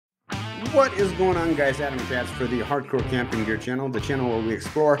What is going on, guys? Adam Katz for the Hardcore Camping Gear channel, the channel where we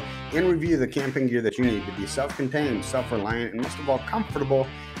explore and review the camping gear that you need to be self-contained, self-reliant, and most of all, comfortable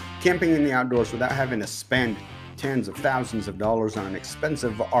camping in the outdoors without having to spend tens of thousands of dollars on an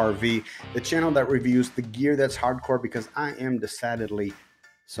expensive RV. The channel that reviews the gear that's hardcore because I am decidedly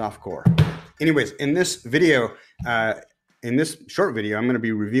softcore. Anyways, in this video, in this short video, I'm going to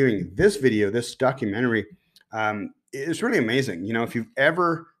be reviewing this documentary. It's really amazing. You know, if you've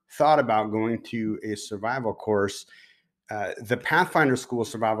ever thought about going to a survival course, the Pathfinder School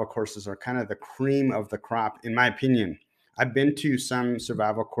survival courses are kind of the cream of the crop, in my opinion. I've been to some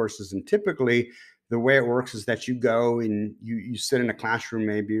survival courses, and typically the way it works is that you go and you sit in a classroom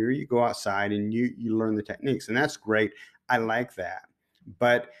maybe, or you go outside and you learn the techniques, and that's great. I like that.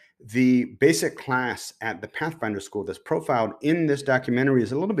 But the basic class at the Pathfinder School that's profiled in this documentary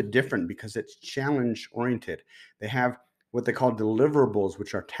is a little bit different because it's challenge oriented. They have what they call deliverables,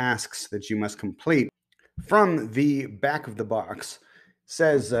 which are tasks that you must complete. From the back of the box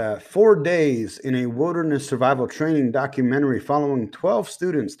says 4 days in a wilderness survival training documentary following 12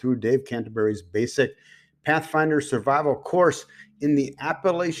 students through Dave Canterbury's basic Pathfinder survival course in the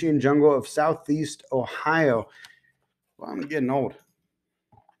Appalachian jungle of Southeast Ohio. Well, I'm getting old.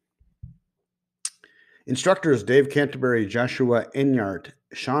 Instructors Dave Canterbury, Joshua Enyart,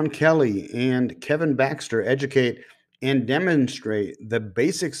 Sean Kelly, and Kevin Baxter educate and demonstrate the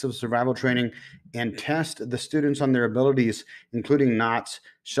basics of survival training and test the students on their abilities, including knots,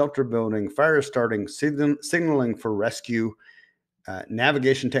 shelter building, fire starting, signaling for rescue,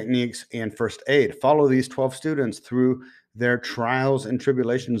 navigation techniques, and first aid. Follow these 12 students through their trials and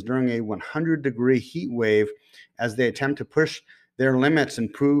tribulations during a 100-degree heat wave as they attempt to push their limits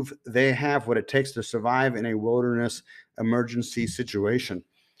and prove they have what it takes to survive in a wilderness emergency situation.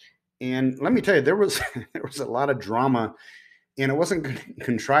 And let me tell you, there was a lot of drama, and it wasn't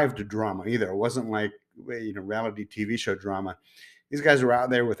contrived drama either. It wasn't like, you know, reality TV show drama. These guys were out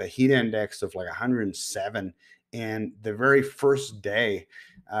there with a heat index of like 107, and the very first day,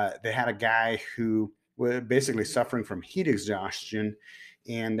 they had a guy who was basically suffering from heat exhaustion,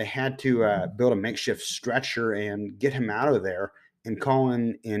 and they had to build a makeshift stretcher and get him out of there and call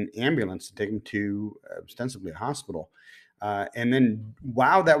in an ambulance to take him to ostensibly a hospital. And then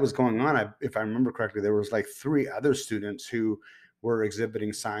while that was going on, if I remember correctly, there was like 3 other students who were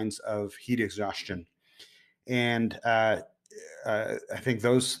exhibiting signs of heat exhaustion. And I think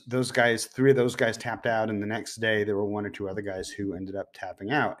those guys, 3 of those guys tapped out. And the next day, there were 1 or 2 other guys who ended up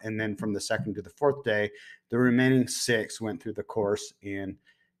tapping out. And then from the second to the 4th day, the remaining 6 went through the course and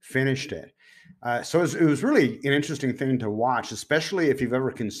finished it. So it was really an interesting thing to watch, especially if you've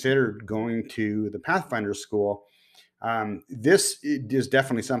ever considered going to the Pathfinder School. This is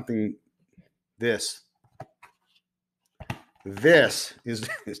definitely something. This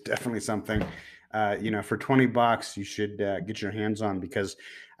is definitely something. You know, for $20, you should get your hands on, because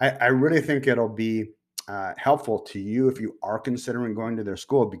I really think it'll be helpful to you if you are considering going to their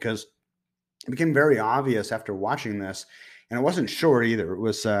school, because it became very obvious after watching this, and it wasn't short either. It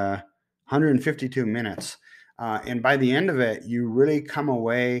was 152 minutes. And by the end of it, you really come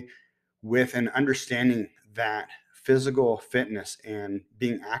away with an understanding that physical fitness and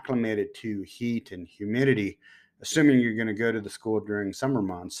being acclimated to heat and humidity, assuming you're going to go to the school during summer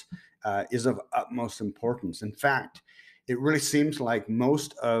months, is of utmost importance. In fact, it really seems like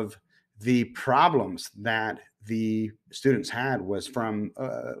most of the problems that the students had was from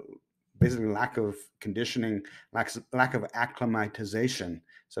basically lack of conditioning, lack of acclimatization.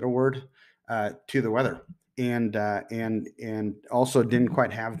 Is that a word? To the weather, and also didn't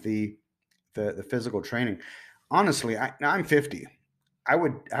quite have the physical training. Honestly, I'm 50. I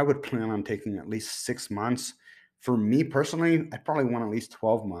would plan on taking at least 6 months. For me personally, I probably want at least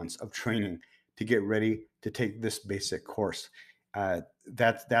 12 months of training to get ready to take this basic course.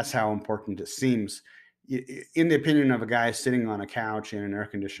 That's how important it seems. In the opinion of a guy sitting on a couch in an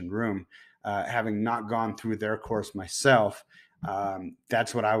air-conditioned room, having not gone through their course myself,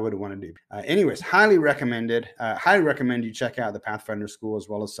 that's what I would want to do. Anyways, highly recommended. Highly recommend you check out the Pathfinder School as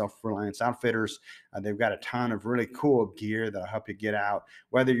well as Self-Reliance Outfitters. They've got a ton of really cool gear that'll help you get out,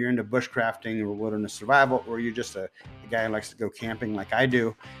 whether you're into bushcrafting or wilderness survival, or you're just a guy who likes to go camping like I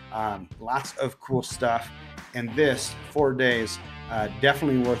do. Lots of cool stuff. And this 4 days,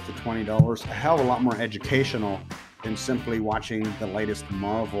 definitely worth the $20. A hell of a lot more educational than simply watching the latest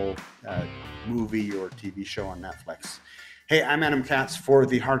Marvel movie or TV show on Netflix. Hey, I'm Adam Katz for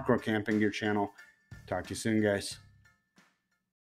the Hardcore Camping Gear channel. Talk to you soon, guys.